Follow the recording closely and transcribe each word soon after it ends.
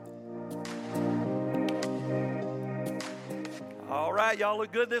All right, y'all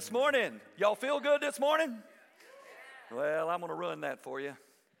look good this morning. Y'all feel good this morning? Well, I'm going to ruin that for you.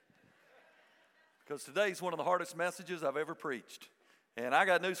 Because today's one of the hardest messages I've ever preached. And I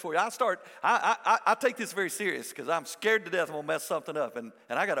got news for you. I take this very serious because I'm scared to death I'm going to mess something up. And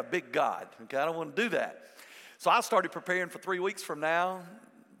I got a big God. Okay, I don't want to do that. So I started preparing for 3 weeks from now,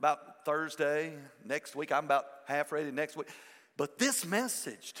 about Thursday, next week. I'm about half ready next week. But this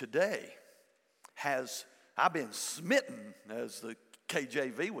message today I've been smitten, as the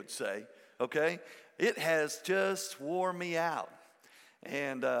KJV would say, okay? It has just wore me out.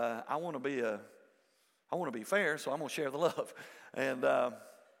 And I want to be fair, so I'm going to share the love. And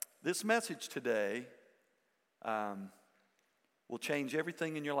this message today will change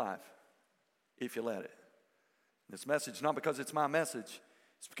everything in your life if you let it. This message, not because it's my message,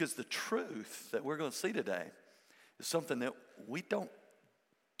 it's because the truth that we're going to see today is something that we don't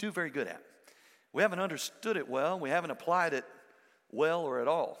do very good at. We haven't understood it well. We haven't applied it well or at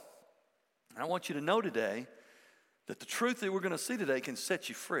all. And I want you to know today that the truth that we're going to see today can set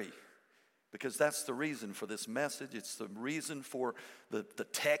you free, because that's the reason for this message. It's the reason for the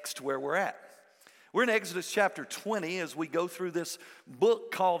text where we're at. We're in Exodus chapter 20 as we go through this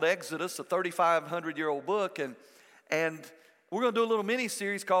book called Exodus, a 3,500-year-old book, and we're going to do a little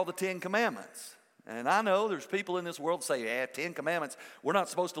mini-series called the Ten Commandments. And I know there's people in this world say, yeah, 10 Commandments. We're not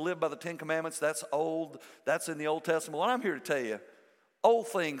supposed to live by the 10 Commandments. That's old. That's in the Old Testament. Well, I'm here to tell you, old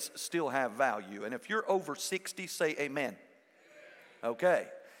things still have value. And if you're over 60, say amen. Okay.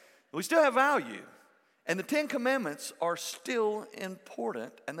 We still have value. And the 10 Commandments are still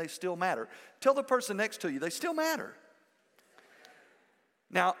important, and they still matter. Tell the person next to you, they still matter.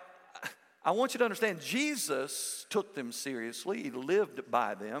 Now, I want you to understand, Jesus took them seriously. He lived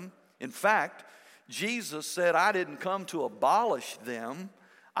by them. In fact, Jesus said, I didn't come to abolish them.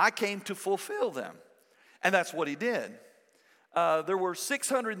 I came to fulfill them. And that's what he did. There were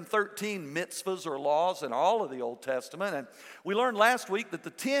 613 mitzvahs or laws in all of the Old Testament. And we learned last week that the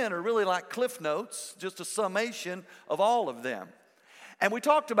 10 are really like cliff notes, just a summation of all of them. And we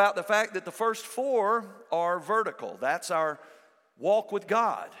talked about the fact that the first 4 are vertical. That's our walk with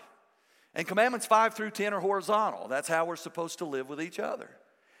God. And commandments 5 through 10 are horizontal. That's how we're supposed to live with each other.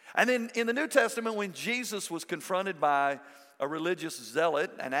 And then in the New Testament, when Jesus was confronted by a religious zealot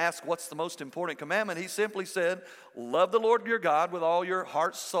and asked what's the most important commandment, he simply said, love the Lord your God with all your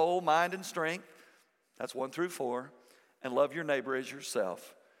heart, soul, mind, and strength. That's 1 through 4. And love your neighbor as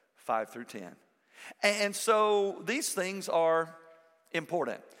yourself, 5 through 10. And so these things are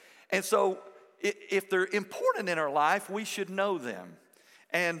important. And so if they're important in our life, we should know them.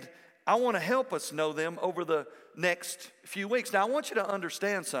 And I want to help us know them over the next few weeks. Now, I want you to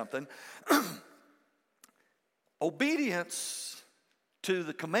understand something. Obedience to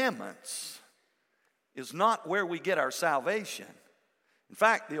the commandments is not where we get our salvation. In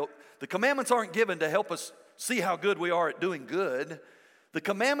fact, the commandments aren't given to help us see how good we are at doing good. The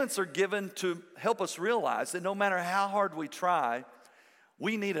commandments are given to help us realize that no matter how hard we try,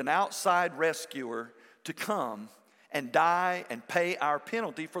 we need an outside rescuer to come and die and pay our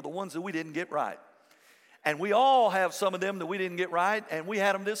penalty for the ones that we didn't get right. And we all have some of them that we didn't get right, and we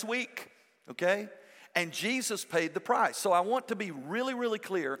had them this week, okay? And Jesus paid the price. So I want to be really, really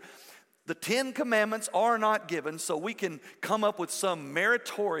clear. The 10 Commandments are not given so we can come up with some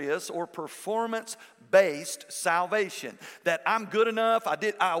meritorious or performance-based salvation. That I'm good enough,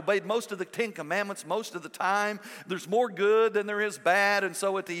 I obeyed most of the 10 Commandments most of the time. There's more good than there is bad, and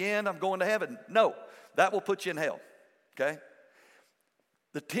so at the end I'm going to heaven. No, that will put you in hell. Okay?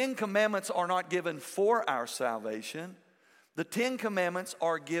 The 10 Commandments are not given for our salvation. The 10 Commandments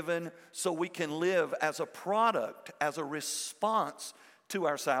are given so we can live as a product, as a response to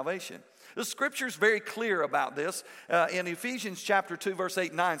our salvation. The Scripture is very clear about this. In Ephesians chapter 2, verse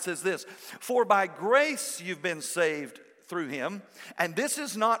 8 and 9 says this, for by grace you've been saved through him, and this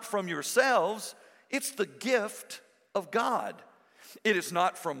is not from yourselves, it's the gift of God. It is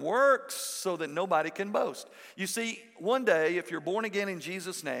not from works, so that nobody can boast. You see, one day, if you're born again in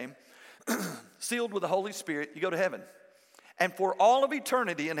Jesus' name, sealed with the Holy Spirit, you go to heaven. And for all of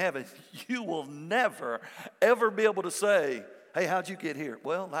eternity in heaven, you will never, ever be able to say, hey, how'd you get here?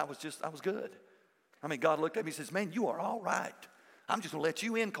 Well, I was good. I mean, God looked at me and says, man, you are all right. I'm just going to let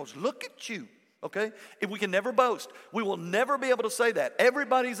you in because look at you. Okay? If we can never boast. We will never be able to say that.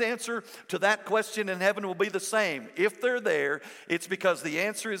 Everybody's answer to that question in heaven will be the same. If they're there, it's because the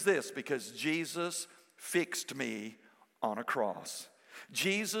answer is this, because Jesus fixed me on a cross.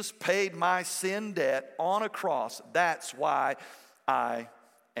 Jesus paid my sin debt on a cross. That's why I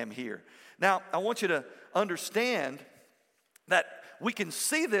am here. Now, I want you to understand that we can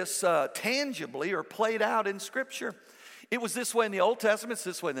see this tangibly or played out in Scripture. It was this way in the Old Testament, it's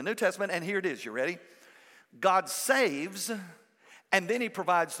this way in the New Testament, and here it is. You ready? God saves, and then he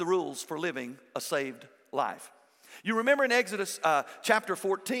provides the rules for living a saved life. You remember in Exodus chapter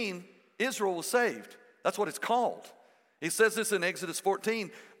 14, Israel was saved. That's what it's called. He says this in Exodus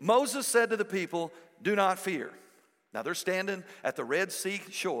 14. Moses said to the people, do not fear. Now they're standing at the Red Sea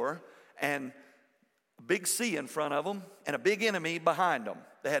shore, and a big sea in front of them, and a big enemy behind them.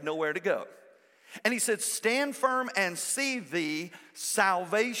 They had nowhere to go. And he said, stand firm and see the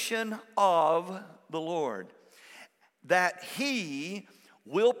salvation of the Lord, that he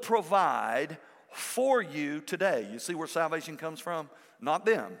will provide for you today. You see where salvation comes from? Not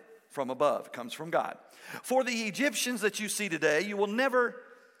them, from above. It comes from God. For the Egyptians that you see today, you will never,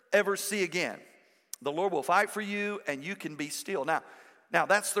 ever see again. The Lord will fight for you, and you can be still. Now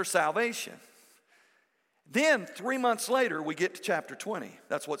that's their salvation. Then 3 months later, we get to chapter 20.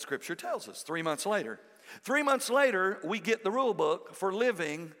 That's what Scripture tells us, 3 months later. 3 months later, we get the rule book for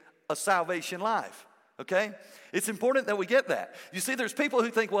living a salvation life, okay? It's important that we get that. You see, there's people who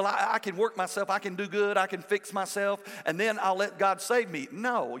think, well, I can work myself, I can do good, I can fix myself, and then I'll let God save me.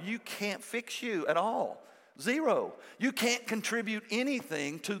 No, you can't fix you at all. Zero. You can't contribute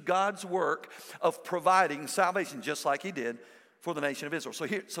anything to God's work of providing salvation, just like he did for the nation of Israel.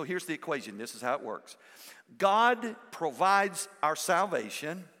 So here's the equation. This is how it works. God provides our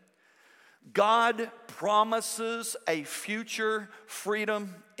salvation. God promises a future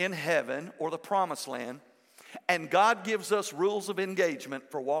freedom in heaven or the promised land. And God gives us rules of engagement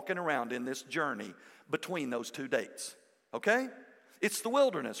for walking around in this journey between those two dates. Okay? It's the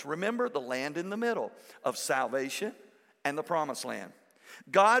wilderness. Remember, the land in the middle of salvation and the promised land.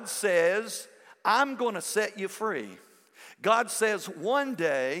 God says, I'm going to set you free. God says, one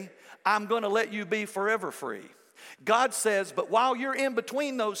day, I'm going to let you be forever free. God says, but while you're in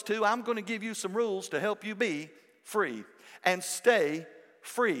between those two, I'm going to give you some rules to help you be free and stay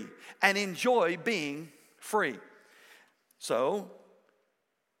free and enjoy being free. So,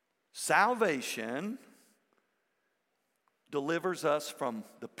 salvation delivers us from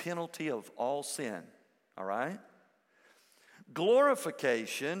the penalty of all sin, all right?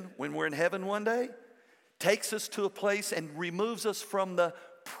 Glorification, when we're in heaven one day, takes us to a place and removes us from the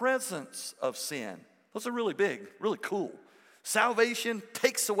presence of sin. Those are really big, really cool. Salvation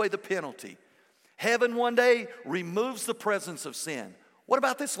takes away the penalty. Heaven one day removes the presence of sin. What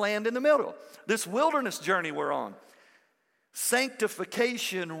about this land in the middle? This wilderness journey we're on.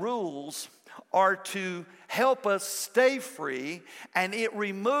 Sanctification rules are to help us stay free, and it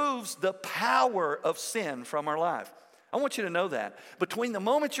removes the power of sin from our life. I want you to know that. Between the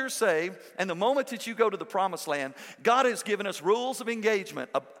moment you're saved and the moment that you go to the promised land, God has given us rules of engagement,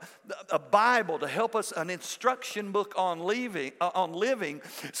 a Bible to help us, an instruction book on living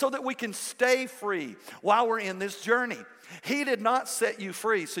so that we can stay free while we're in this journey. He did not set you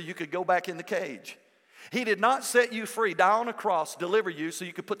free so you could go back in the cage. He did not set you free, die on a cross, deliver you so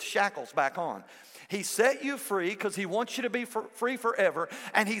you could put the shackles back on. He set you free because he wants you to be free forever,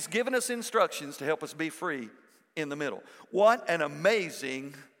 and he's given us instructions to help us be free in the middle. What an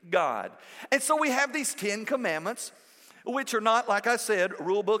amazing God. And so we have these 10 commandments, which are not, like I said, a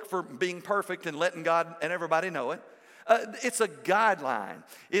rule book for being perfect and letting God and everybody know it. It's a guideline.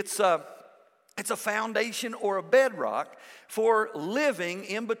 It's a foundation or a bedrock for living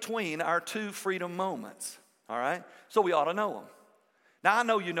in between our two freedom moments. All right? So we ought to know them. Now, I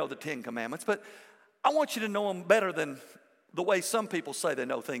know you know the 10 commandments, but I want you to know them better than the way some people say they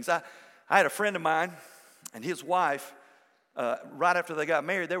know things. I had a friend of mine and his wife, right after they got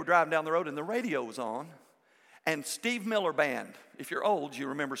married, they were driving down the road and the radio was on. And Steve Miller Band, if you're old, you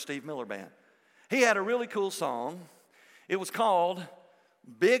remember Steve Miller Band. He had a really cool song. It was called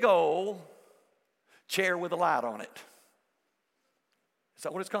Big Old Chair with a Light on It. Is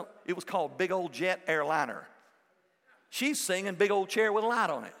that what it's called? It was called Big Old Jet Airliner. She's singing Big Old Chair with a Light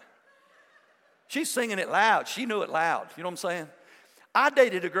on It. She's singing it loud. She knew it loud. You know what I'm saying? I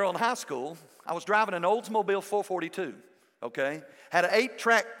dated a girl in high school. I was driving an Oldsmobile 442, okay? Had an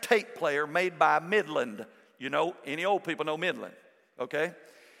 8-track tape player made by Midland. You know, any old people know Midland, okay?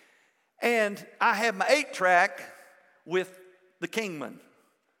 And I had my 8-track with the Kingman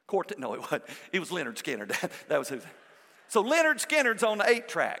Quartet. No, it wasn't. It was Leonard Skinner. That was who. So Leonard Skinner's on the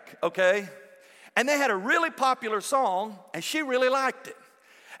 8-track, okay? And they had a really popular song, and she really liked it.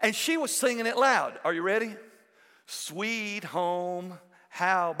 And she was singing it loud. Are you ready? Sweet home,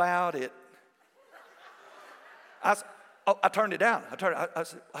 how about it? I turned it down.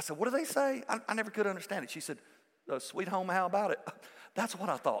 I said, what do they say? I never could understand it. She said, sweet home, how about it? That's what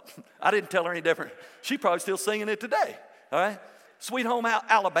I thought. I didn't tell her any different. She's probably still singing it today, all right? Sweet Home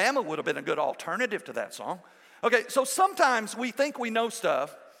Alabama would have been a good alternative to that song. Okay, so sometimes we think we know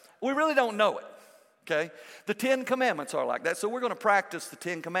stuff. We really don't know it. Okay? The 10 Commandments are like that. So we're going to practice the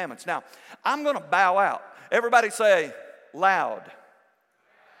 10 Commandments. Now, I'm going to bow out. Everybody say loud.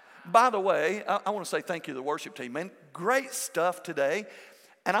 By the way, I want to say thank you to the worship team, man. Great stuff today.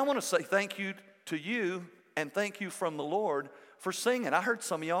 And I want to say thank you to you and thank you from the Lord for singing. I heard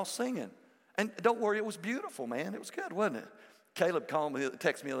some of y'all singing. And don't worry, it was beautiful, man. It was good, wasn't it? Caleb called me,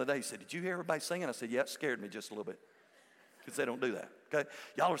 texted me the other day. He said, did you hear everybody singing? I said, yeah, it scared me just a little bit. Because they don't do that, okay?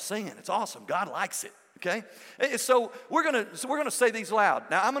 Y'all are singing. It's awesome. God likes it, okay? And so we're gonna say these loud.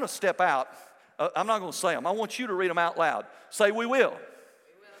 Now, I'm going to step out. I'm not going to say them. I want you to read them out loud. Say, we will.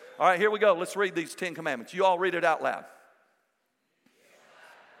 All right, here we go. Let's read these 10 commandments. You all read it out loud.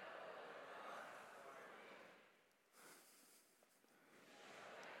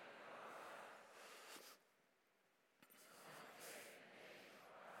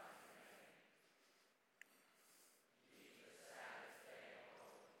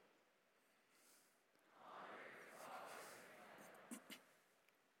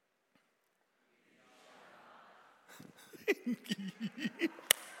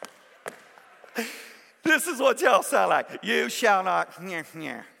 This is what y'all sound like. You shall not.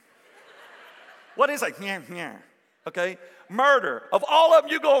 What is it? Okay? Murder. Of all of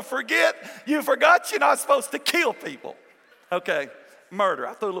them, you're going to forget. You forgot you're not supposed to kill people. Okay? Murder.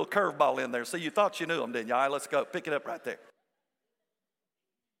 I threw a little curveball in there. So you thought you knew them, didn't you? All right, let's go. Pick it up right there.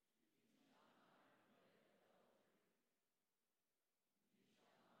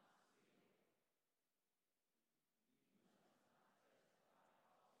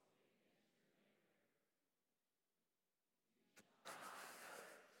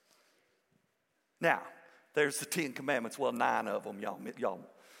 Now, there's the 10 commandments. Well, 9 of them, y'all.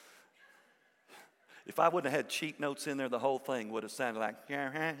 If I wouldn't have had cheat notes in there, the whole thing would have sounded like,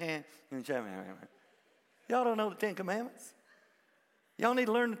 y'all don't know the 10 commandments? Y'all need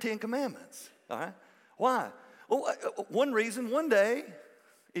to learn the 10 commandments, all right? Why? Well, one reason, one day,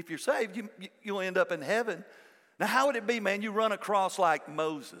 if you're saved, you'll end up in heaven. Now, how would it be, man? You run across like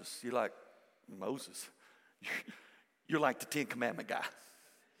Moses. You're like, Moses? You're like the 10 commandment guy.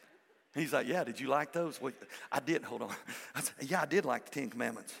 He's like, yeah, did you like those? Well, I did. Hold on. I said, yeah, I did like the 10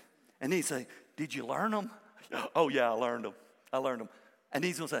 commandments. And he'd say, did you learn them? Oh, yeah, I learned them. And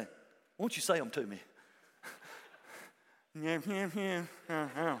he's going to say, won't you say them to me?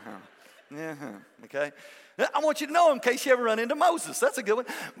 Okay? I want you to know them in case you ever run into Moses. That's a good one.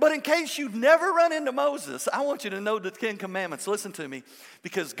 But in case you never run into Moses, I want you to know the 10 commandments. Listen to me.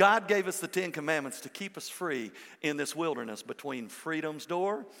 Because God gave us the 10 commandments to keep us free in this wilderness between freedom's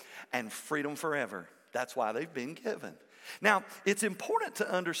door and freedom forever. That's why they've been given. Now, it's important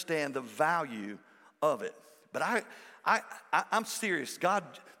to understand the value of it. But I'm serious. God,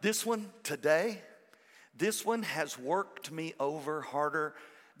 this one today, this one has worked me over harder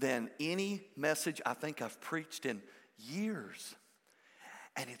than any message I think I've preached in years.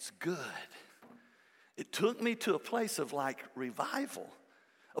 And it's good. It took me to a place of like revival.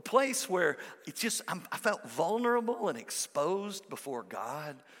 A place where it's just, I felt vulnerable and exposed before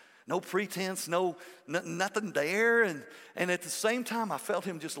God. No pretense, nothing there. And at the same time, I felt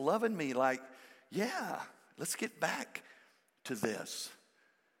him just loving me like, yeah, let's get back to this.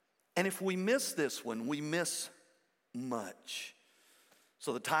 And if we miss this one, we miss much.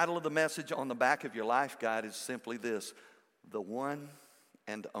 So the title of the message on the back of your life guide is simply this: the one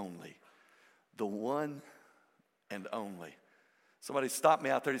and only. The one and only. Somebody stopped me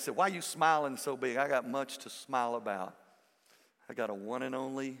out there and said, why are you smiling so big? I got much to smile about. I got a one and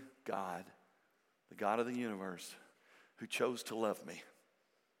only God, the God of the universe, who chose to love me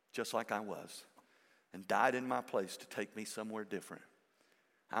just like I was and died in my place to take me somewhere different.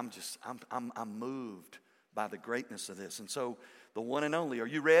 I'm moved by the greatness of this. And so the one and only, are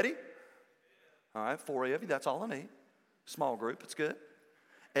you ready? All right, 4 of you, that's all I need. Small group, it's good.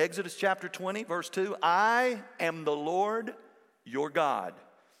 Exodus chapter 20, verse 2. I am the Lord your God,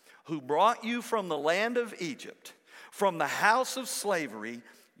 who brought you from the land of Egypt, from the house of slavery.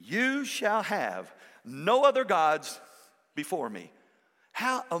 You shall have no other gods before me.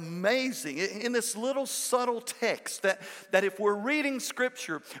 How amazing, in this little subtle text, that if we're reading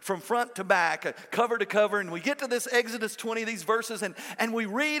Scripture from front to back, cover to cover, and we get to this Exodus 20, these verses, and we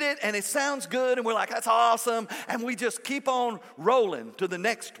read it, and it sounds good, and we're like, that's awesome, and we just keep on rolling to the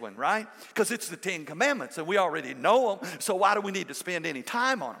next one, right? Because it's the 10 Commandments, and we already know them, so why do we need to spend any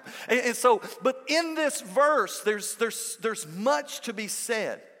time on them? And so, but in this verse, there's much to be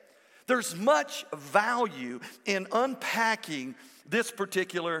said. There's much value in unpacking this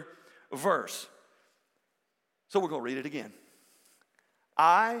particular verse. So we're going to read it again.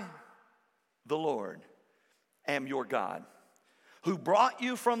 I, the Lord, am your God, who brought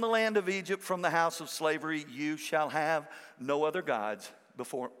you from the land of Egypt, from the house of slavery. You shall have no other gods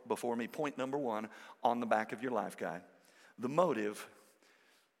before me. Point number one on the back of your life guide. The motive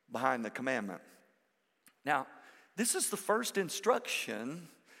behind the commandment. Now, this is the first instruction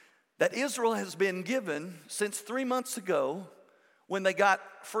that Israel has been given since 3 months ago when they got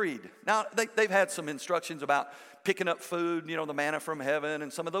freed. Now, they've had some instructions about picking up food, the manna from heaven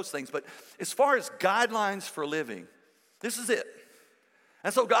and some of those things. But as far as guidelines for living, this is it.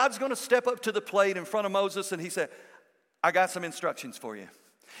 And so God's going to step up to the plate in front of Moses and he said, I got some instructions for you.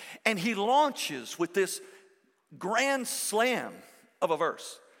 And he launches with this grand slam of a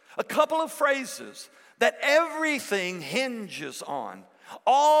verse. A couple of phrases that everything hinges on.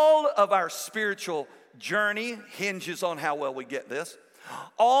 All of our spiritual journey hinges on how well we get this.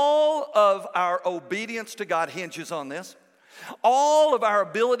 All of our obedience to God hinges on this. All of our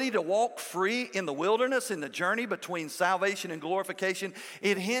ability to walk free in the wilderness, in the journey between salvation and glorification,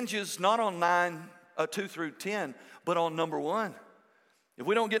 it hinges not on 2 through 10, but on number 1. If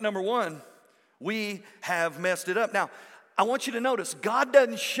we don't get number 1, we have messed it up. Now, I want you to notice, God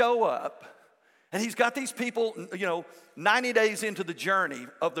doesn't show up, and he's got these people, 90 days into the journey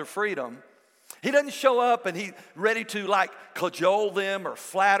of their freedom. He doesn't show up and he's ready to cajole them or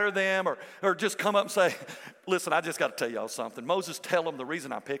flatter them or just come up and say, listen, I just got to tell y'all something. Moses, tell them the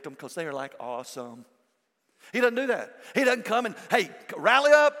reason I picked them because they are awesome. He doesn't do that. He doesn't come and, hey,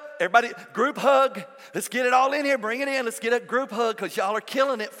 rally up, everybody, group hug. Let's get it all in here, bring it in. Let's get a group hug because y'all are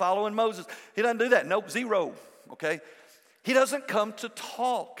killing it following Moses. He doesn't do that. Nope, zero, okay? He doesn't come to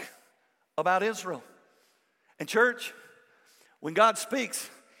talk about Israel. And church, when God speaks,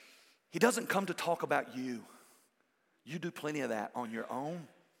 he doesn't come to talk about you. You do plenty of that on your own.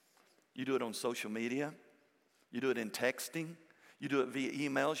 You do it on social media. You do it in texting. You do it via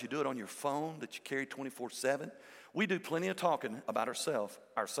emails. You do it on your phone that you carry 24/7. We do plenty of talking about ourselves.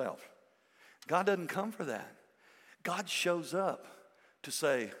 God doesn't come for that. God shows up to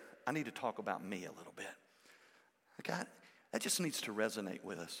say, I need to talk about me a little bit. God, that just needs to resonate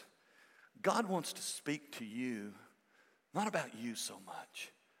with us. God wants to speak to you, not about you so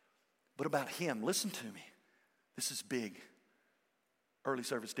much, but about him. Listen to me. This is big. Early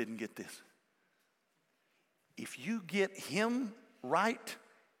service didn't get this. If you get him right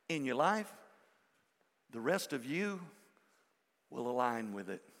in your life, the rest of you will align with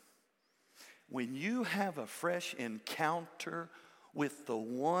it. When you have a fresh encounter with the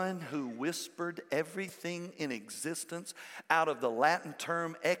one who whispered everything in existence out of the Latin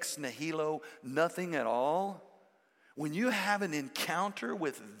term ex nihilo, nothing at all, when you have an encounter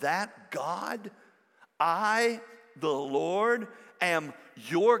with that God, I, the Lord, am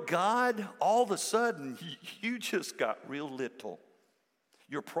your God, all of a sudden, you just got real little.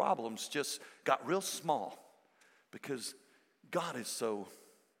 Your problems just got real small because God is so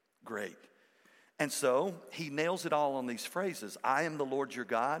great. And so he nails it all on these phrases. I am the Lord your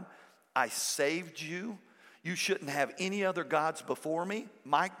God. I saved you. You shouldn't have any other gods before me.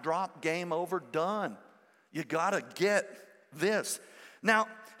 Mic drop, game over, done. You got to get this. Now,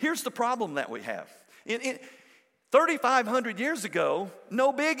 here's the problem that we have. 3,500 years ago,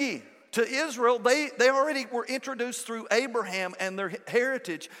 no biggie. To Israel, they already were introduced through Abraham and their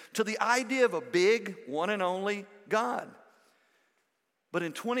heritage to the idea of a big, one and only God. But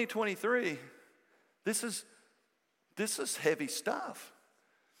in 2023, this is heavy stuff.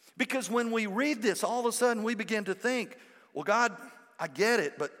 Because when we read this, all of a sudden we begin to think, well, God, I get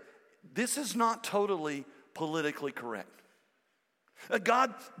it, but this is not totally politically correct.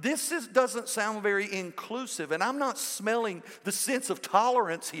 God, doesn't sound very inclusive, and I'm not smelling the sense of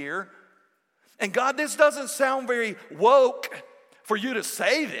tolerance here. And God, this doesn't sound very woke for you to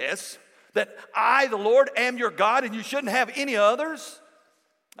say this, that I, the Lord, am your God, and you shouldn't have any others.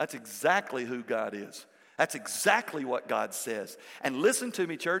 That's exactly who God is. That's exactly what God says. And listen to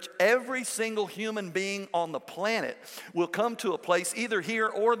me, church. Every single human being on the planet will come to a place, either here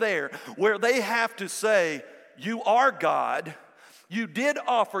or there, where they have to say, you are God. You did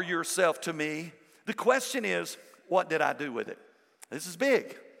offer yourself to me. The question is, what did I do with it? This is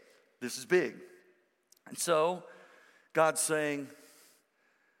big. This is big. And so, God's saying,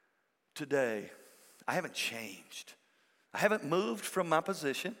 today, I haven't changed. I haven't moved from my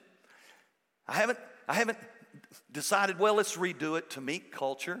position. I haven't decided, well, let's redo it to meet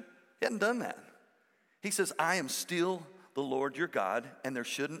culture. He hasn't done that. He says, I am still the Lord your God, and there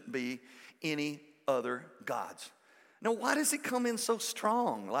shouldn't be any other gods. Now, why does he come in so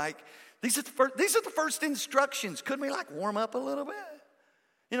strong? These are the first instructions. Couldn't we warm up a little bit?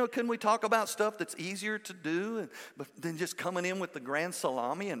 Couldn't we talk about stuff that's easier to do than just coming in with the grand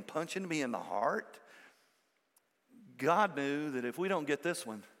salami and punching me in the heart? God knew that if we don't get this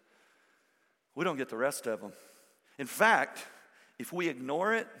one, we don't get the rest of them. In fact, if we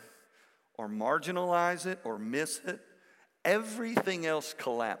ignore it or marginalize it or miss it, everything else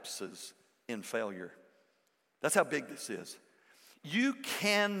collapses in failure. That's how big this is. You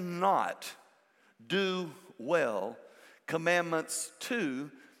cannot do well commandments 2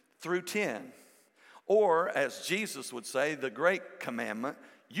 through 10. Or, as Jesus would say, the great commandment,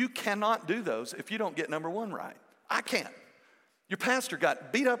 you cannot do those if you don't get number 1 right. I can't. Your pastor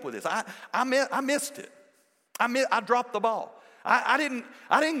got beat up with this. I missed it. I dropped the ball. I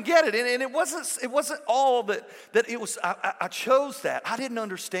didn't get it, and it wasn't all that it was. I chose that. I didn't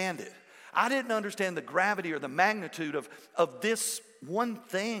understand it. I didn't understand the gravity or the magnitude of this one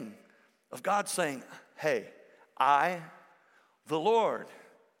thing of God saying, "Hey, I, the Lord,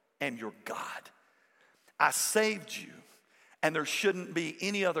 am your God. I saved you, and there shouldn't be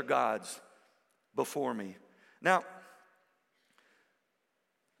any other gods before me." Now,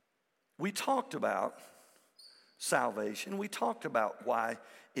 we talked about salvation. We talked about why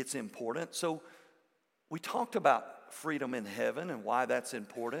it's important. So we talked about freedom in heaven and why that's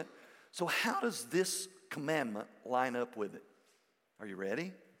important. So how does this commandment line up with it? Are you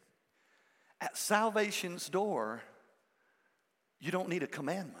ready? At salvation's door, you don't need a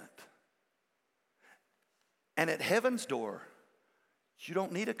commandment. And at heaven's door, you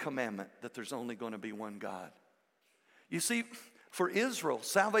don't need a commandment that there's only going to be one God. You see, for Israel,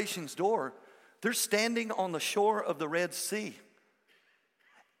 salvation's door, they're standing on the shore of the Red Sea.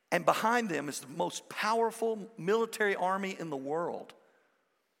 And behind them is the most powerful military army in the world.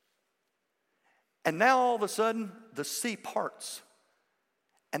 And now all of a sudden, the sea parts.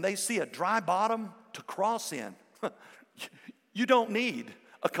 And they see a dry bottom to cross in. You don't need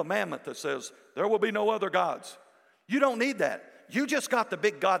a commandment that says, there will be no other gods. You don't need that. You just got the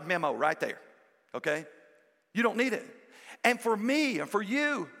big God memo right there. Okay? You don't need it. And for me and for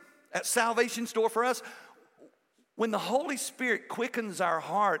you, at salvation's door for us, when the Holy Spirit quickens our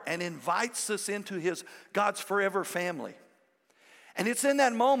heart and invites us into his God's forever family, and it's in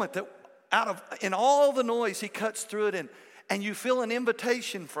that moment that in all the noise, he cuts through it, and you feel an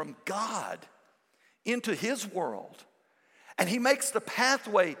invitation from God into his world. And he makes the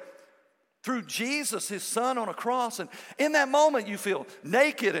pathway through Jesus, his son, on a cross. And in that moment, you feel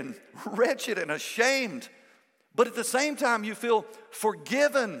naked and wretched and ashamed. But at the same time, you feel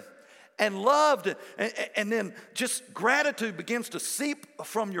forgiven and loved. And then just gratitude begins to seep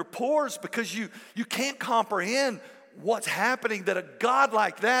from your pores because you can't comprehend what's happening, that a God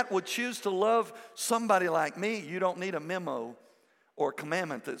like that would choose to love somebody like me. You don't need a memo or a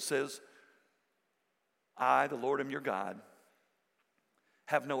commandment that says, I, the Lord, am your God.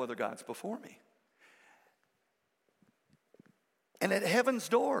 Have no other gods before me. And at heaven's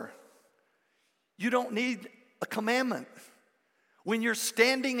door, you don't need a commandment. When you're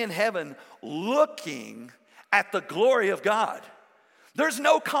standing in heaven looking at the glory of God, there's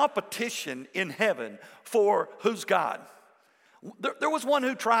no competition in heaven for who's God. There was one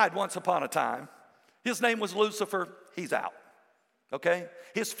who tried once upon a time. His name was Lucifer. He's out. Okay?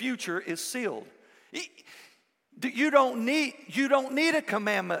 His future is sealed. You don't need a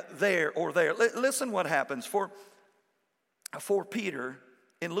commandment there or there. Listen what happens. For Peter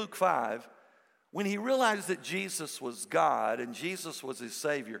in Luke 5, when he realized that Jesus was God and Jesus was his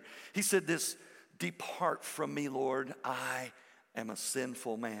Savior, he said this, "Depart from me, Lord, I am a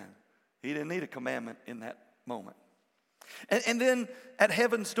sinful man." He didn't need a commandment in that moment. And then at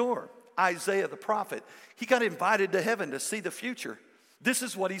heaven's door, Isaiah the prophet, he got invited to heaven to see the future. This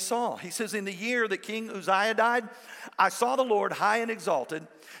is what he saw. He says, "In the year that King Uzziah died, I saw the Lord high and exalted,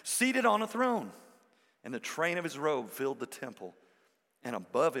 seated on a throne. And the train of his robe filled the temple. And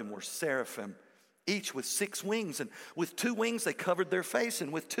above him were seraphim, each with 6 wings. And with 2 wings they covered their face,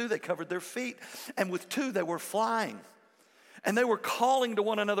 and with 2 they covered their feet. And with 2 they were flying. And they were calling to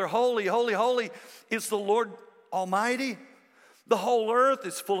one another, 'Holy, holy, holy is the Lord Almighty. The whole earth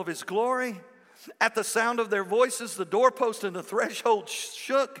is full of his glory.' At the sound of their voices, the doorpost and the threshold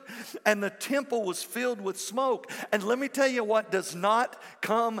shook, and the temple was filled with smoke." And let me tell you what does not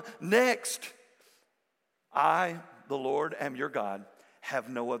come next. "I, the Lord, am your God. Have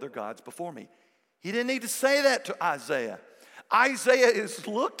no other gods before me." He didn't need to say that to Isaiah. Isaiah is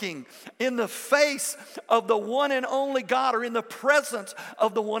looking in the face of the one and only God, or in the presence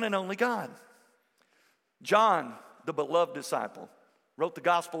of the one and only God. John, the beloved disciple, wrote the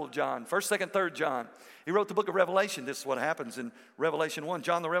Gospel of John, 1st, 2nd, 3rd John. He wrote the book of Revelation. This is what happens in Revelation 1.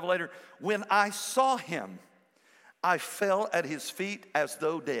 John the Revelator, "When I saw him, I fell at his feet as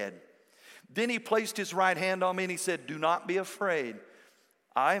though dead. Then he placed his right hand on me and he said, 'Do not be afraid.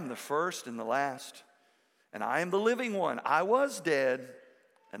 I am the first and the last And I am the living one. I was dead,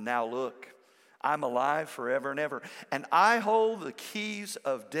 and now look, I'm alive forever and ever. And I hold the keys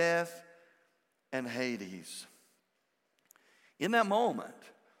of death and Hades. In that moment,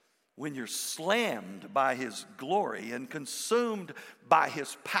 when you're slammed by his glory and consumed by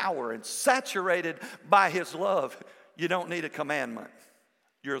his power and saturated by his love, you don't need a commandment.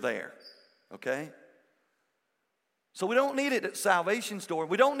 You're there, okay? So we don't need it at salvation's door.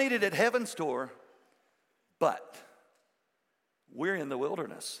 We don't need it at heaven's door. But we're in the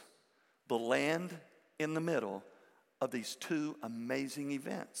wilderness, the land in the middle of these two amazing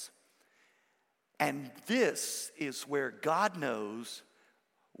events. And this is where God knows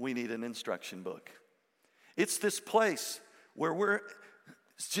we need an instruction book. It's this place where we're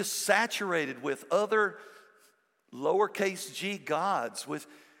just saturated with other lowercase g gods,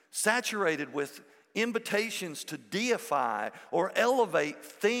 saturated with invitations to deify or elevate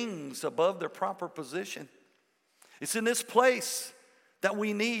things above their proper position. It's in this place that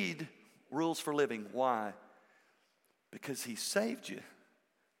we need rules for living. Why? Because he saved you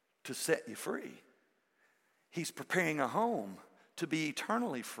to set you free. He's preparing a home to be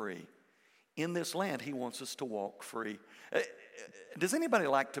eternally free. In this land, he wants us to walk free. Does anybody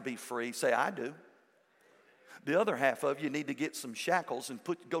like to be free? Say, I do. The other half of you need to get some shackles and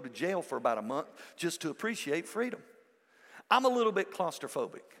go to jail for about a month just to appreciate freedom. I'm a little bit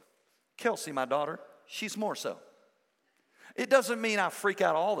claustrophobic. Kelsey, my daughter, she's more so. It doesn't mean I freak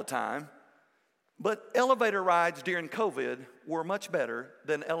out all the time, but elevator rides during COVID were much better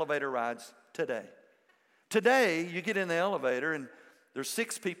than elevator rides today. Today, you get in the elevator and there's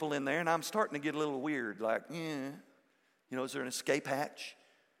 6 people in there and I'm starting to get a little weird, like, is there an escape hatch?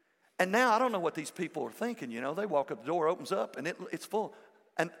 And now I don't know what these people are thinking, They walk up, the door opens up and it's full.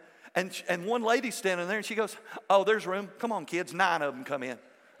 And one lady's standing there and she goes, oh, there's room. Come on, kids, 9 of them come in,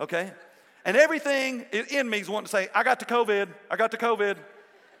 okay? And everything in me is wanting to say, I got the COVID,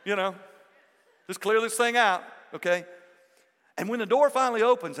 Just clear this thing out, okay? And when the door finally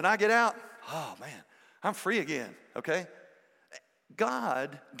opens and I get out, oh, man, I'm free again, okay?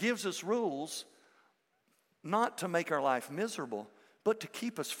 God gives us rules not to make our life miserable, but to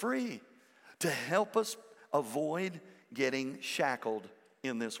keep us free, to help us avoid getting shackled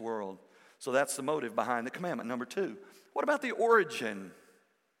in this world. So that's the motive behind the commandment. Number 2, what about the origin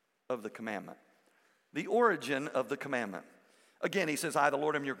of the commandment? The origin of the commandment. Again, he says, I, the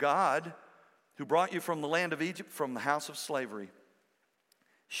Lord, am your God, who brought you from the land of Egypt, from the house of slavery.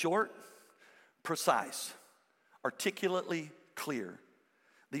 Short, precise, articulately clear.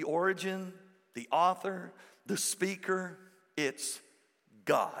 The origin, the author, the speaker, it's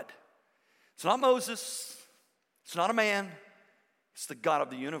God. It's not Moses. It's not a man. It's the God of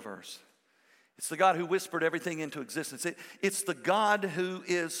the universe. It's the God who whispered everything into existence. It's the God who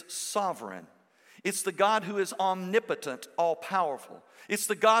is sovereign. It's the God who is omnipotent, all-powerful. It's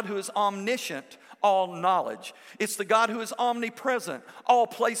the God who is omniscient, all knowledge. It's the God who is omnipresent, all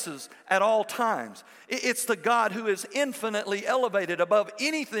places, at all times. It's the God who is infinitely elevated above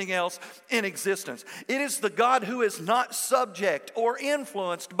anything else in existence. It is the God who is not subject or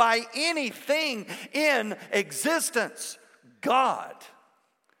influenced by anything in existence. God.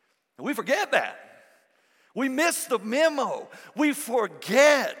 We forget that. We miss the memo. We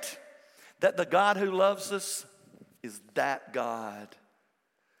forget that the God who loves us is that God.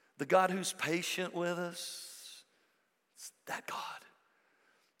 The God who's patient with us, it's that God.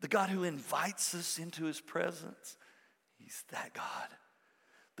 The God who invites us into his presence, he's that God.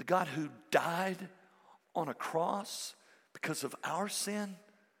 The God who died on a cross because of our sin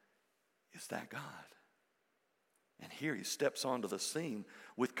is that God. And here he steps onto the scene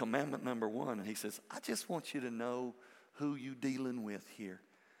with commandment number 1, and he says, I just want you to know who you're dealing with here.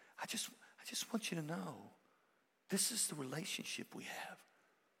 I just want you to know this is the relationship we have.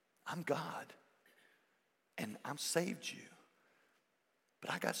 I'm God, and I'm saved you.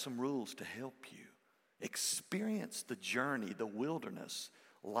 But I got some rules to help you experience the journey, the wilderness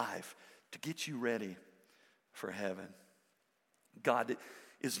life, to get you ready for heaven. God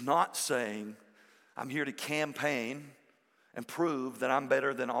is not saying, I'm here to campaign and prove that I'm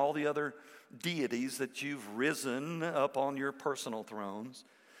better than all the other deities that you've risen up on your personal thrones.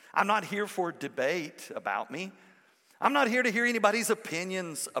 I'm not here for debate about me. I'm not here to hear anybody's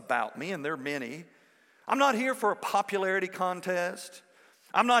opinions about me, and there are many. I'm not here for a popularity contest.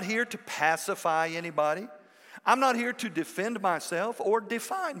 I'm not here to pacify anybody. I'm not here to defend myself or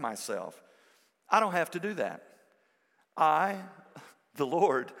define myself. I don't have to do that. I, the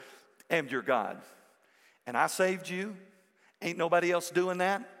Lord, am your God. And I saved you. Ain't nobody else doing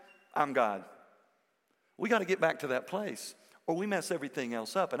that. I'm God. We got to get back to that place, or we mess everything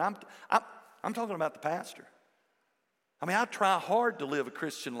else up. And I'm talking about the pastor. I mean, I try hard to live a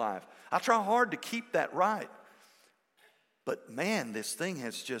Christian life. I try hard to keep that right. But man, this thing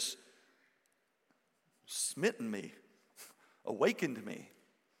has just smitten me, awakened me.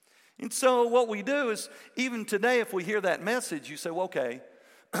 And so what we do is, even today, if we hear that message, you say, well, okay,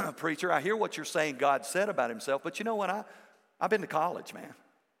 preacher, I hear what you're saying God said about himself, but you know what? I've been to college, man.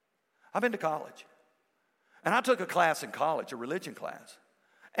 I've been to college. And I took a class in college, a religion class.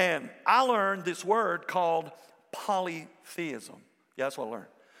 And I learned this word called polytheism. Yeah, that's what I learned.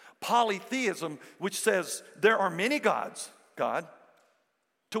 Polytheism, which says there are many gods, God,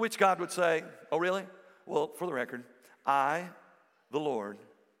 to which God would say, oh, really? Well, for the record, I, the Lord,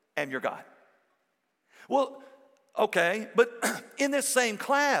 am your God. Well, okay, but in this same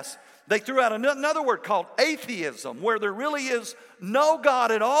class, they threw out another word called atheism, where there really is no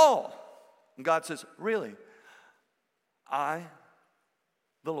God at all. And God says, really? I,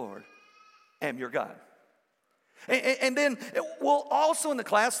 the Lord, am your God. And then, well, also in the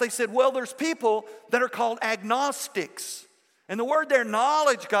class, they said, well, there's people that are called agnostics. And the word there,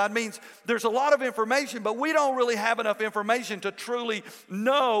 knowledge, God, means there's a lot of information, but we don't really have enough information to truly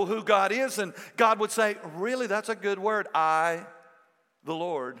know who God is. And God would say, really, that's a good word. I, the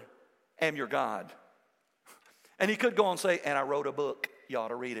Lord, am your God. And he could go on and say, and I wrote a book. You ought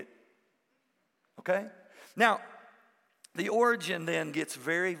to read it. Okay? Now, the origin then gets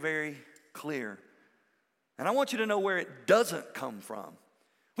very, very clear. And I want you to know where it doesn't come from,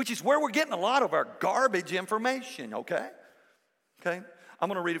 which is where we're getting a lot of our garbage information, okay? Okay? I'm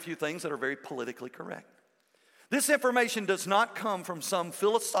going to read a few things that are very politically correct. This information does not come from some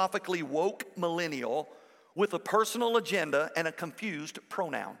philosophically woke millennial with a personal agenda and a confused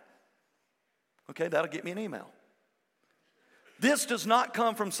pronoun. Okay, that'll get me an email. This does not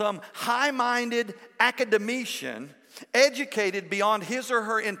come from some high-minded academician educated beyond his or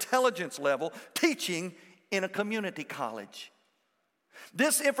her intelligence level teaching in a community college.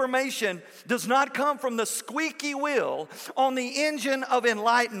 This information does not come from the squeaky wheel on the engine of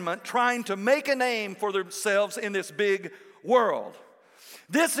enlightenment trying to make a name for themselves in this big world.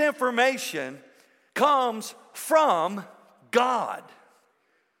 This information comes from God.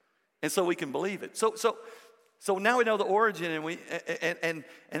 And so we can believe it. So now we know the origin, and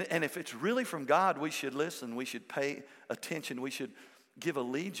if it's really from God, we should listen, we should pay attention, we should give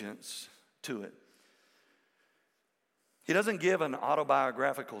allegiance to it. He doesn't give an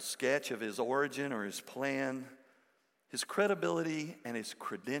autobiographical sketch of his origin or his plan. His credibility and his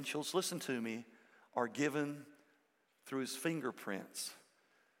credentials, listen to me, are given through his fingerprints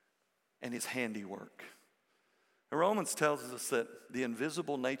and his handiwork. Romans tells us that the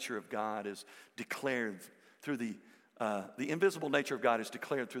invisible nature of God is declared through the invisible nature of God is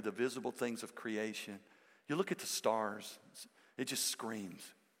declared through the visible things of creation. You look at the stars, it just screams,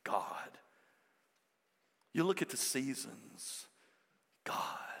 God. You look at the seasons, God.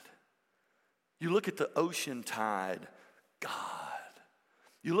 You look at the ocean tide, God.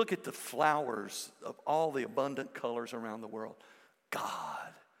 You look at the flowers of all the abundant colors around the world,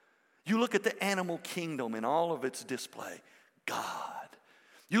 God. You look at the animal kingdom in all of its display, God.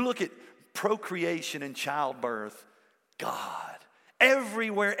 You look at procreation and childbirth, God.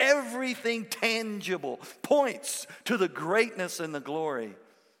 Everywhere, everything tangible points to the greatness and the glory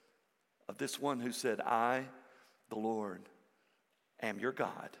of this one who said, I, the Lord, am your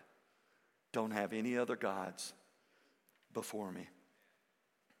God. Don't have any other gods before me.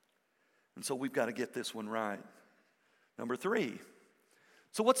 And so we've got to get this one right. Number 3.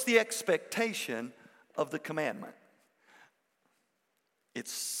 So what's the expectation of the commandment? It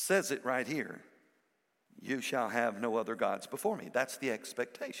says it right here. You shall have no other gods before me. That's the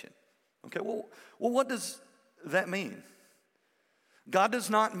expectation. Okay, well, what does that mean? God does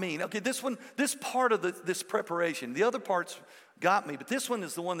not mean, okay, this part of this preparation, the other parts got me, but this one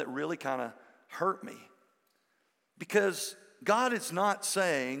is the one that really kind of hurt me. Because God is not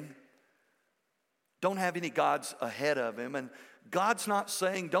saying, don't have any gods ahead of him, and God's not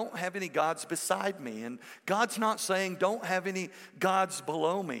saying, don't have any gods beside me, and God's not saying, don't have any gods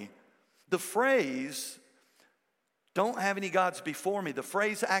below me. The phrase, don't have any gods before me, the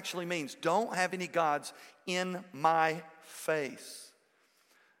phrase actually means, don't have any gods in my face.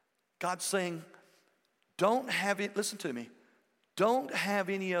 God's saying, don't have it, listen to me, don't have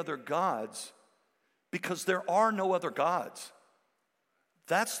any other gods because there are no other gods.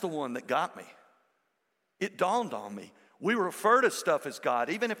 That's the one that got me. It dawned on me. We refer to stuff as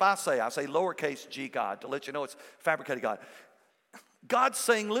God. Even if I say lowercase g God to let you know it's fabricated God. God's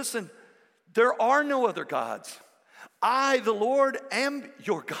saying, listen, there are no other gods. I, the Lord, am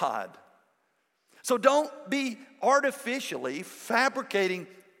your God. So don't be artificially fabricating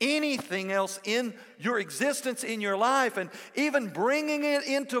anything else in your existence, in your life, and even bringing it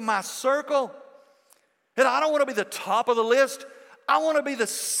into my circle. And I don't want to be the top of the list. I want to be the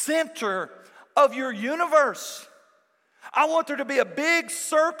center of your universe. I want there to be a big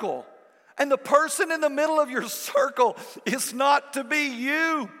circle, and the person in the middle of your circle is not to be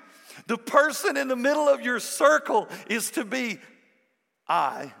you. The person in the middle of your circle is to be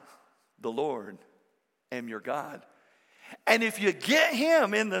I, the Lord, am your God. And if you get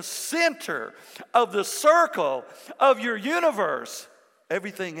him in the center of the circle of your universe,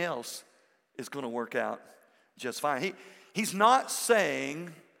 everything else is going to work out just fine. He's not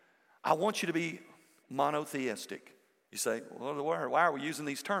saying, I want you to be monotheistic. You say, well, why are we using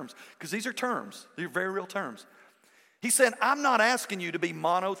these terms? Because these are terms. They're very real terms. He said, I'm not asking you to be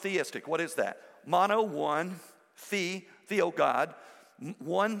monotheistic. What is that? Mono, one, theo, God,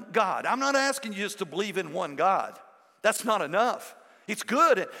 one God. I'm not asking you just to believe in one God. That's not enough. It's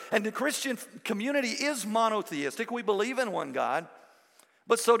good. And the Christian community is monotheistic. We believe in one God.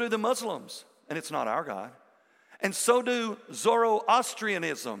 But so do the Muslims. And it's not our God. And so do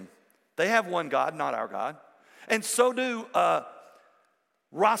Zoroastrianism. They have one God, not our God. And so do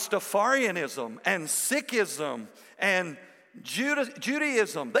Rastafarianism and Sikhism and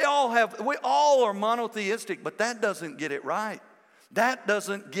Judaism. We all are monotheistic, but that doesn't get it right. That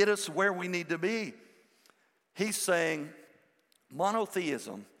doesn't get us where we need to be. He's saying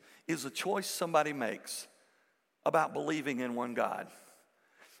monotheism is a choice somebody makes about believing in one God.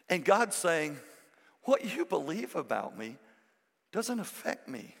 And God's saying, what you believe about me doesn't affect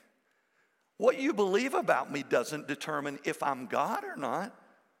me. What you believe about me doesn't determine if I'm God or not.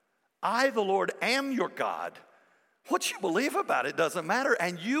 I, the Lord, am your God. What you believe about it doesn't matter.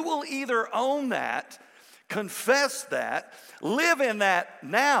 And you will either own that, confess that, live in that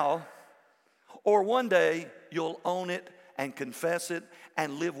now, or one day you'll own it and confess it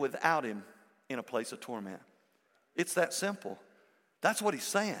and live without him in a place of torment. It's that simple. That's what he's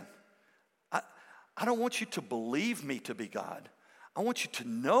saying. I don't want you to believe me to be God. I want you to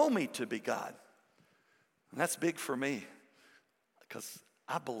know me to be God. And that's big for me because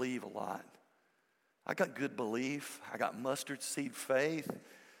I believe a lot. I got good belief. I got mustard seed faith.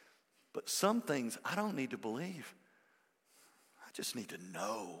 But some things I don't need to believe. I just need to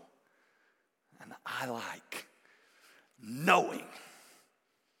know. And I like knowing.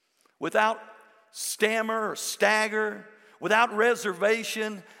 Without stammer or stagger, without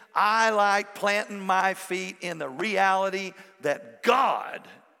reservation, I like planting my feet in the reality that God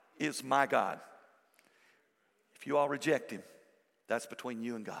is my God. If you all reject him, that's between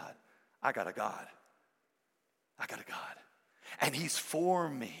you and God. I got a God. I got a God. And he's for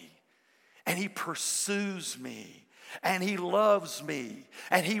me. And he pursues me. And he loves me.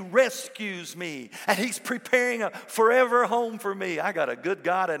 And he rescues me. And he's preparing a forever home for me. I got a good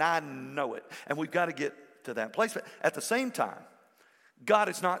God and I know it. And we've got to get to that place. But at the same time, God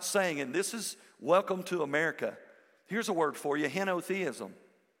is not saying, and this is welcome to America. Here's a word for you, henotheism.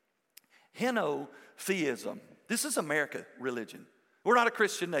 Henotheism. This is America religion. We're not a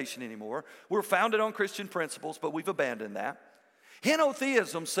Christian nation anymore. We're founded on Christian principles, but we've abandoned that.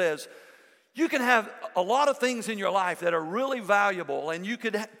 Henotheism says you can have a lot of things in your life that are really valuable, and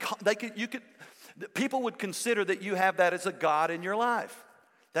people would consider that you have that as a God in your life.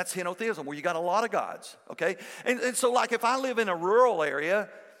 That's henotheism, where you got a lot of gods, okay? And so like if I live in a rural area,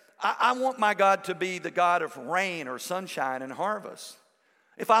 I want my God to be the God of rain or sunshine and harvest.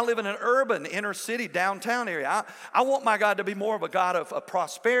 If I live in an urban, inner city, downtown area, I want my God to be more of a God of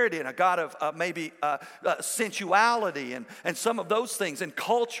prosperity and a God of maybe sensuality and some of those things, and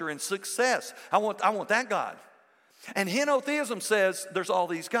culture and success. I want that God. And henotheism says there's all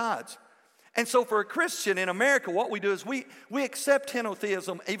these gods. And so for a Christian in America, what we do is we accept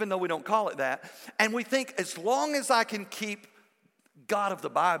henotheism, even though we don't call it that, and we think as long as I can keep God of the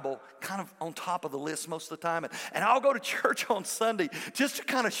Bible kind of on top of the list most of the time, and I'll go to church on Sunday just to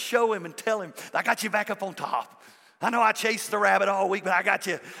kind of show him and tell him, I got you back up on top. I know I chased the rabbit all week, but I got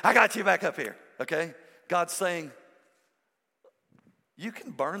you back up here, okay? God's saying, you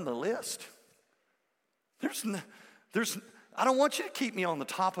can burn the list. I don't want you to keep me on the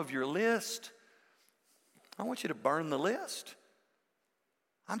top of your list. I want you to burn the list.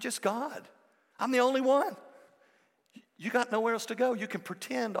 I'm just God. I'm the only one. You got nowhere else to go. You can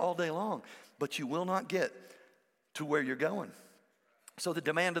pretend all day long, but you will not get to where you're going. So the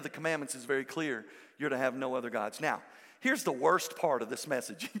demand of the commandments is very clear. You're to have no other gods. Now, here's the worst part of this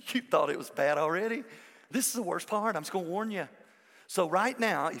message. You thought it was bad already? This is the worst part. I'm just going to warn you. So right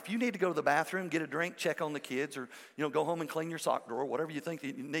now, if you need to go to the bathroom, get a drink, check on the kids, or go home and clean your sock drawer, whatever you think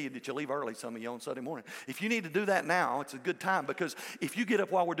you need that you leave early, some of you on Sunday morning. If you need to do that now, it's a good time, because if you get up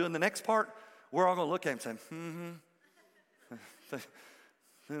while we're doing the next part, we're all going to look at him and say,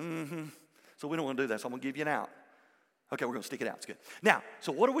 So we don't want to do that, so I'm going to give you an out. Okay, we're going to stick it out. It's good. Now,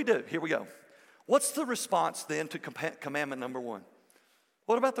 so what do we do? Here we go. What's the response then to commandment number 1?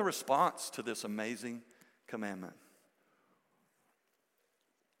 What about the response to this amazing commandment?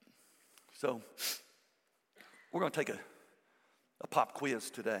 So, we're going to take a pop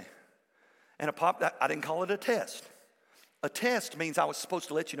quiz today. And I didn't call it a test. A test means I was supposed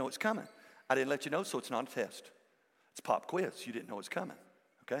to let you know it's coming. I didn't let you know, so it's not a test. It's a pop quiz. You didn't know it's coming,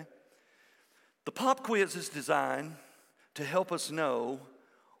 okay? The pop quiz is designed to help us know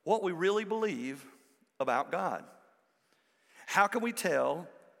what we really believe about God. How can we tell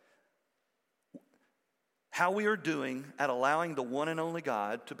how we are doing at allowing the one and only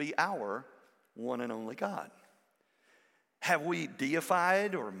God to be our one and only God? Have we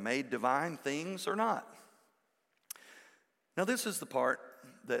deified or made divine things or not? Now, this is the part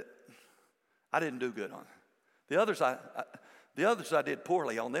that I didn't do good on. The others I did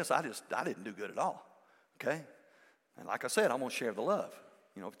poorly on this. I didn't do good at all. Okay? And like I said, I'm going to share the love.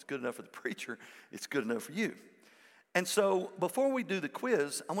 If it's good enough for the preacher, it's good enough for you. And so, before we do the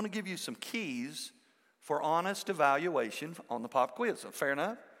quiz, I want to give you some keys for honest evaluation on the pop quiz. Fair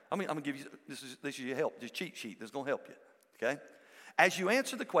enough? I'm going to give you, this is your help, this cheat sheet. This is going to help you, okay? As you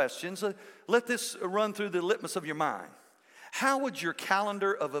answer the questions, let this run through the litmus of your mind. How would your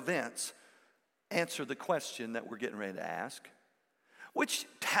calendar of events answer the question that we're getting ready to ask? Which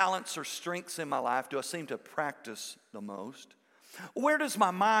talents or strengths in my life do I seem to practice the most? Where does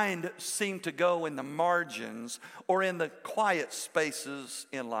my mind seem to go in the margins or in the quiet spaces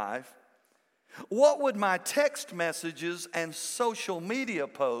in life? What would my text messages and social media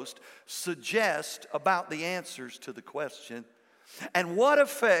posts suggest about the answers to the question? And what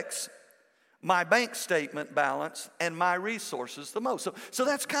affects my bank statement balance and my resources the most? So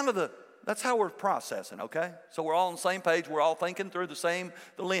that's kind of that's how we're processing, okay? So we're all on the same page. We're all thinking through the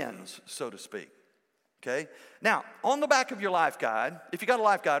lens, so to speak. Okay? Now, on the back of your life guide, if you got a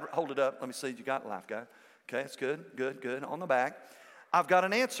life guide, hold it up. Let me see if you got a life guide. Okay, it's good. On the back, I've got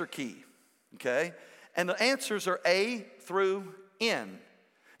an answer key. Okay? And the answers are A through N.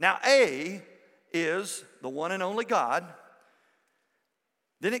 Now, A is the one and only God.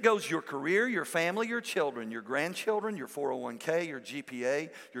 Then it goes your career, your family, your children, your grandchildren, your 401k, your GPA,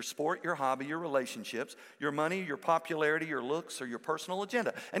 your sport, your hobby, your relationships, your money, your popularity, your looks, or your personal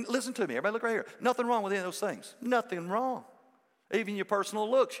agenda. And listen to me, everybody look right here. Nothing wrong with any of those things. Nothing wrong. Even your personal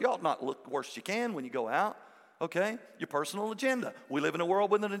looks. You ought not look the worst you can when you go out. Okay? Your personal agenda. We live in a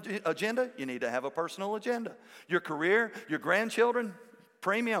world with an agenda. You need to have a personal agenda. Your career, your grandchildren,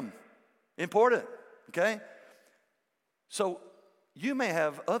 premium. Important. Okay? So, you may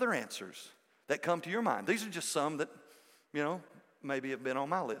have other answers that come to your mind. These are just some that, maybe have been on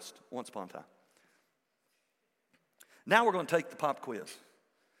my list once upon a time. Now we're going to take the pop quiz.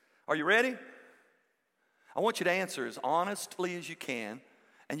 Are you ready? I want you to answer as honestly as you can,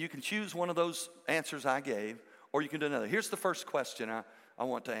 and you can choose one of those answers I gave, or you can do another. Here's the first question I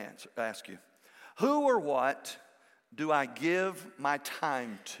want to ask you. Who or what do I give my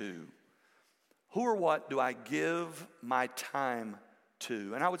time to? Who or what do I give my time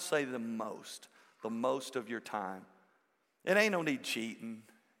to? And I would say the most of your time. It ain't no need cheating,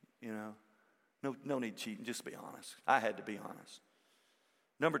 No need cheating, just be honest. I had to be honest.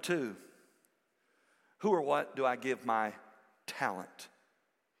 Number 2, who or what do I give my talent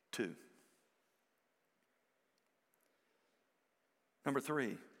to? Number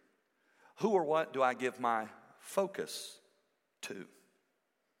 3, who or what do I give my focus to?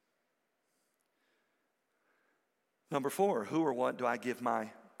 Number 4, who or what do I give my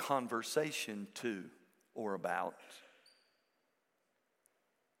conversation to or about?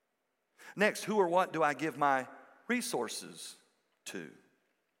 Next, who or what do I give my resources to?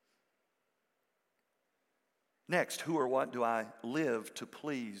 Next, who or what do I live to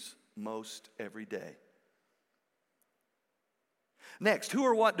please most every day? Next, who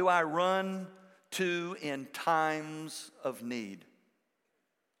or what do I run to in times of need?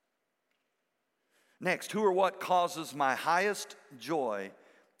 Next, who or what causes my highest joy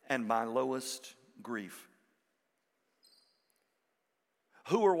and my lowest grief?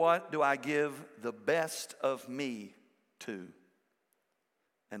 Who or what do I give the best of me to?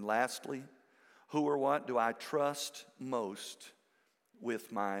 And lastly, who or what do I trust most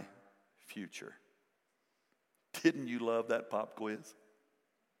with my future? Didn't you love that pop quiz?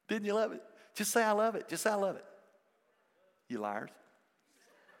 Didn't you love it? Just say I love it. Just say I love it. You liars.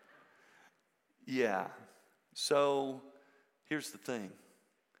 Yeah. So here's the thing.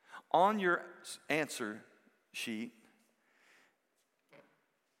 On your answer sheet,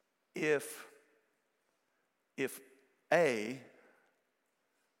 if A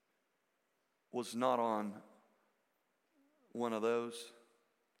was not on one of those,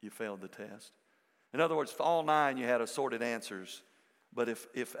 you failed the test. In other words, for all 9 you had assorted answers, but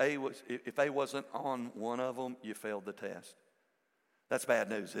if A wasn't on one of them, you failed the test. That's bad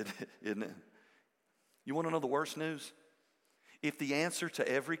news, isn't it? You want to know the worst news? If the answer to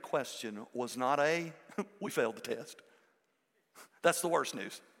every question was not A, we failed the test. That's the worst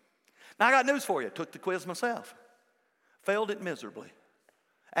news. Now I got news for you. Took the quiz myself. Failed it miserably.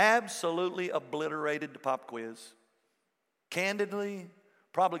 Absolutely obliterated the pop quiz. Candidly,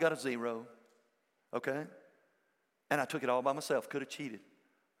 probably got a 0. Okay? And I took it all by myself. Could have cheated.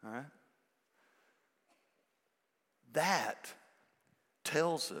 All right? That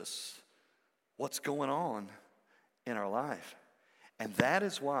tells us what's going on in our life. And that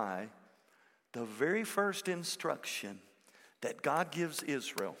is why the very first instruction that God gives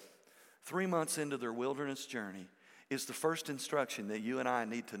Israel 3 months into their wilderness journey is the first instruction that you and I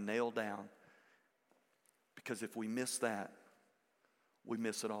need to nail down. Because if we miss that, we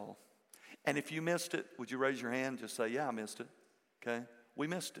miss it all. And if you missed it, would you raise your hand? Just say, yeah, I missed it. Okay? We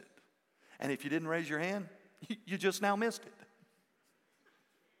missed it. And if you didn't raise your hand, you just now missed it.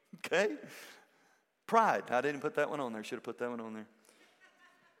 Okay? Pride. I didn't put that one on there. Should have put that one on there.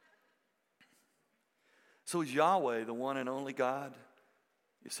 So is Yahweh the one and only God?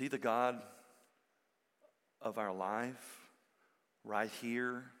 Is he the God of our life right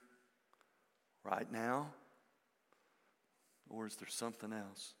here, right now? Or is there something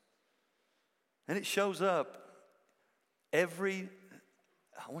else? And it shows up I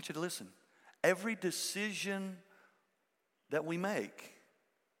want you to listen, every decision that we make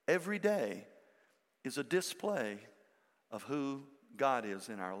every day is a display of who God is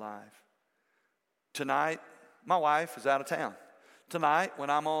in our life. Tonight, my wife is out of town. Tonight, when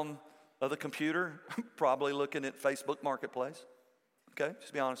I'm on the computer, probably looking at Facebook Marketplace. Okay,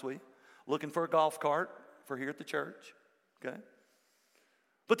 just be honest with you. Looking for a golf cart for here at the church. Okay.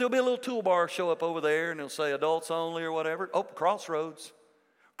 But there'll be a little toolbar show up over there, and it'll say adults only or whatever. Oh, Crossroads.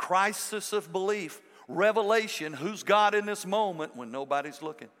 Crisis of belief. Revelation. Who's God in this moment when nobody's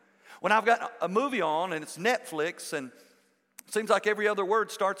looking? When I've got a movie on and it's Netflix, and it seems like every other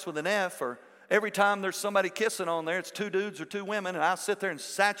word starts with an F, or every time there's somebody kissing on there, it's 2 dudes or 2 women, and I sit there and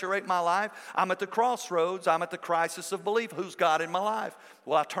saturate my life. I'm at the crossroads. I'm at the crisis of belief. Who's God in my life?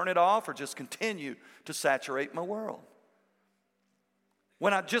 Will I turn it off or just continue to saturate my world?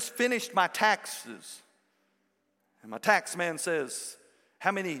 When I just finished my taxes, and my tax man says,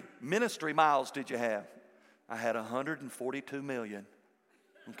 how many ministry miles did you have? I had 142 million.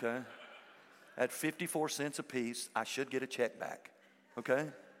 Okay? At 54 cents a piece, I should get a check back. Okay?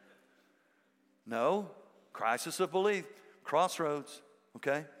 No, crisis of belief, crossroads,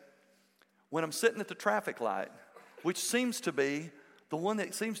 okay? When I'm sitting at the traffic light, which seems to be the one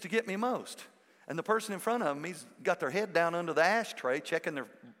that seems to get me most, and the person in front of me, he's got their head down under the ashtray checking their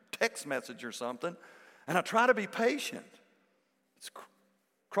text message or something, and I try to be patient. It's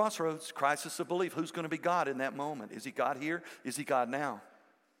crossroads, crisis of belief. Who's going to be God in that moment? Is he God here? Is he God now?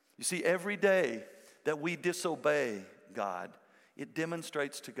 You see, every day that we disobey God, it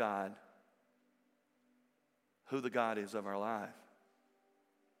demonstrates to God who the God is of our life.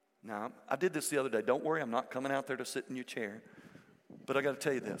 Now, I did this the other day. Don't worry, I'm not coming out there to sit in your chair. But I got to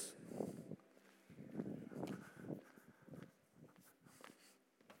tell you this.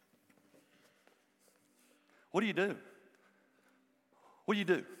 What do you do? What do you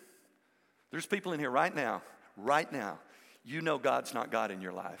do? There's people in here right now, you know God's not God in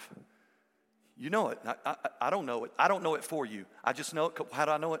your life. You know it. I don't know it. I don't know it for you. I just know it. How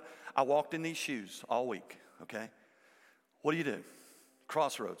do I know it? I walked in these shoes all week, okay? What do?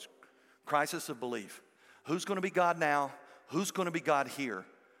 Crossroads, crisis of belief. Who's going to be God now? Who's going to be God here?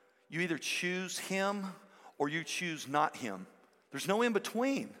 You either choose him or you choose not him. There's no in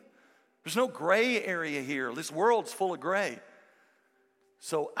between. There's no gray area here. This world's full of gray.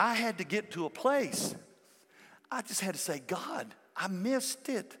 So I had to get to a place. I just had to say, God, I missed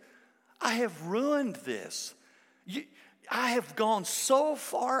it. I have ruined this. I have gone so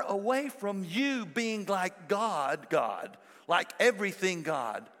far away from you being like God, like everything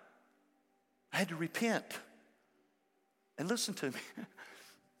God. I had to repent. And listen to me.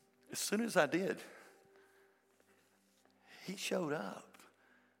 As soon as I did, he showed up.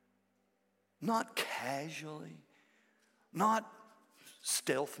 Not casually, not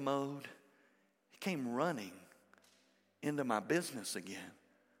stealth mode. He came running into my business again.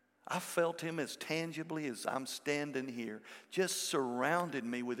 I felt him as tangibly as I'm standing here, just surrounded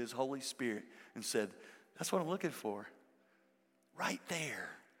me with his Holy Spirit and said, that's what I'm looking for. Right there.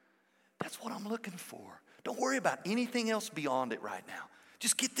 That's what I'm looking for. Don't worry about anything else beyond it right now.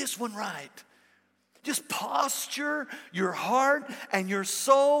 Just get this one right. Just posture your heart and your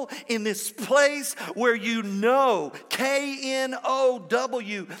soul in this place where you know, K-N-O-W,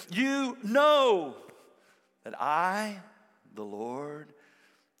 you know that I, the Lord,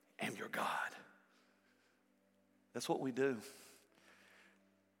 am your God. That's what we do.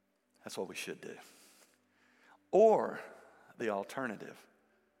 That's what we should do. Or the alternative.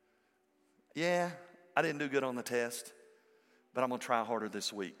 Yeah, I didn't do good on the test, but I'm going to try harder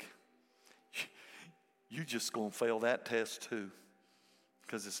this week. You're just going to fail that test too,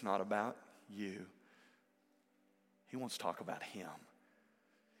 because it's not about you. He wants to talk about him.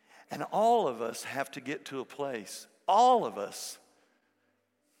 And all of us have to get to a place, all of us.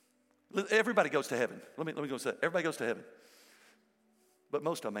 Everybody goes to heaven. Let me go say, everybody goes to heaven. But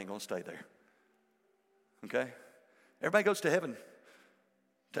most of them ain't going to stay there. Okay? Everybody goes to heaven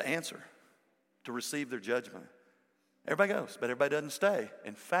to answer, to receive their judgment. Everybody goes, but everybody doesn't stay.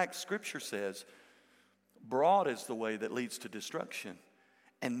 In fact, Scripture says, broad is the way that leads to destruction,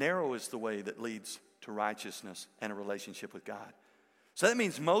 and narrow is the way that leads to righteousness and a relationship with God. So that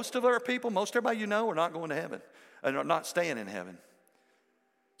means most of our people, most everybody you know, are not going to heaven, and are not staying in heaven.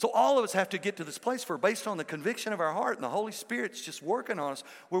 So all of us have to get to this place where, based on the conviction of our heart and the Holy Spirit's just working on us,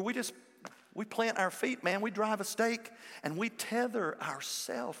 where we plant our feet, man. We drive a stake and we tether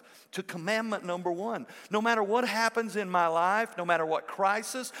ourselves to commandment number 1. No matter what happens in my life, no matter what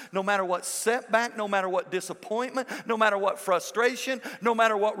crisis, no matter what setback, no matter what disappointment, no matter what frustration, no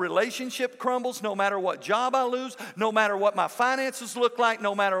matter what relationship crumbles, no matter what job I lose, no matter what my finances look like,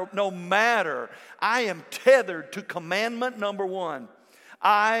 no matter, I am tethered to commandment number 1.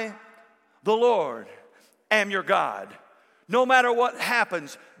 I, the Lord, am your God. No matter what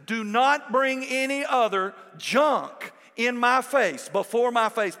happens, do not bring any other junk in my face, before my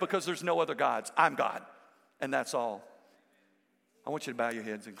face, because there's no other gods. I'm God, and that's all. I want you to bow your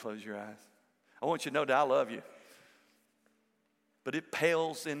heads and close your eyes. I want you to know that I love you. But it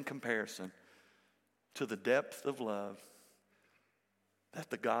pales in comparison to the depth of love that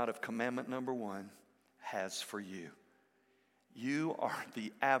the God of commandment number 1 has for you. You are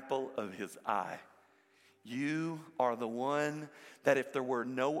the apple of his eye. You are the one that if there were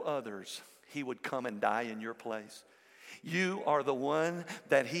no others, he would come and die in your place. You are the one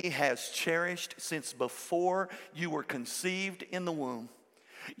that he has cherished since before you were conceived in the womb.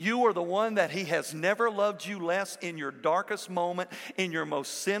 You are the one that he has never loved you less in your darkest moment, in your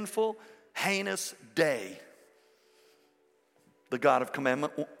most sinful, heinous day. The God of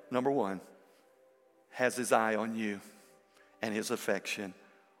commandment number 1 has his eye on you and his affection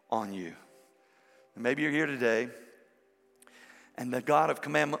on you. And maybe you're here today, and the God of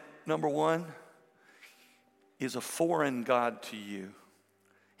commandment number 1 is a foreign God to you.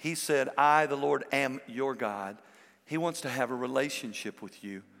 He said, I, the Lord, am your God. He wants to have a relationship with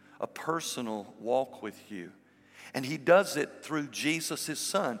you, a personal walk with you. And he does it through Jesus, his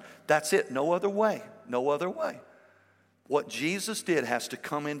son. That's it. No other way. No other way. What Jesus did has to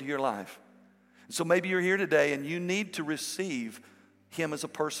come into your life. So maybe you're here today and you need to receive him as a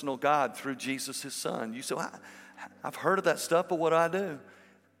personal God through Jesus, his son. You say, I've heard of that stuff, but what do I do?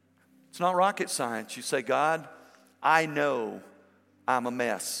 It's not rocket science. You say, God, I know I'm a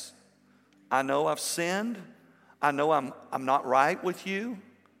mess. I know I've sinned. I know I'm not right with you.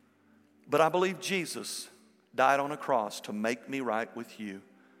 But I believe Jesus died on a cross to make me right with you.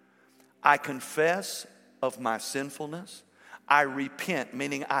 I confess of my sinfulness. I repent,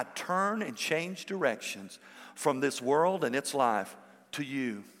 meaning I turn and change directions from this world and its life to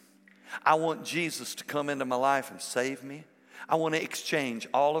you. I want Jesus to come into my life and save me. I want to exchange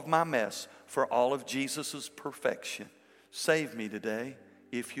all of my mess for all of Jesus' perfection. Save me today,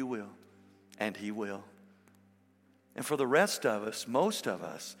 if you will, and he will. And for the rest of us, most of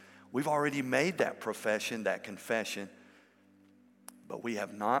us, we've already made that profession, that confession, but we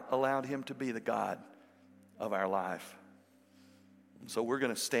have not allowed him to be the God of our life. So we're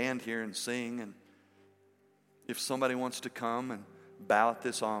going to stand here and sing, and if somebody wants to come and bow at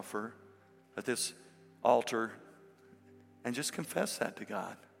this offer, at this altar, and just confess that to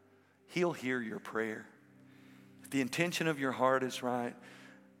God, he'll hear your prayer. If the intention of your heart is right,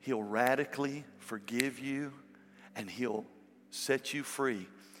 he'll radically forgive you and he'll set you free,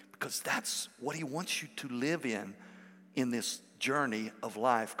 because that's what he wants you to live in this journey of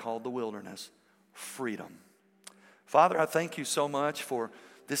life called the wilderness, freedom. Father, I thank you so much for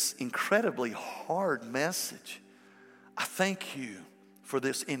this incredibly hard message. I thank you for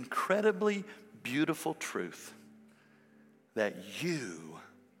this incredibly beautiful truth that you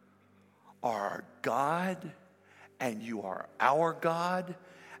are God and you are our God,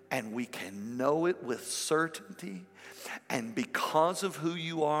 and we can know it with certainty. And because of who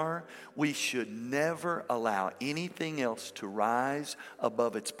you are, we should never allow anything else to rise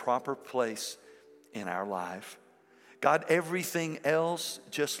above its proper place in our life. God, everything else,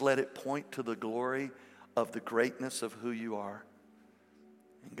 just let it point to the glory of the greatness of who you are.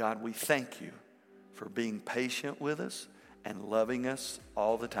 And God, we thank you for being patient with us and loving us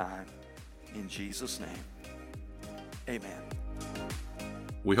all the time. In Jesus' name, amen.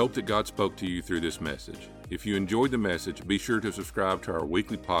 We hope that God spoke to you through this message. If you enjoyed the message, be sure to subscribe to our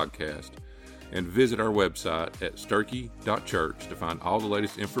weekly podcast and visit our website at sturkey.church to find all the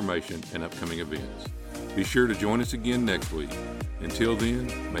latest information and upcoming events. Be sure to join us again next week. Until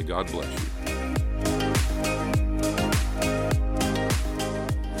then, may God bless you.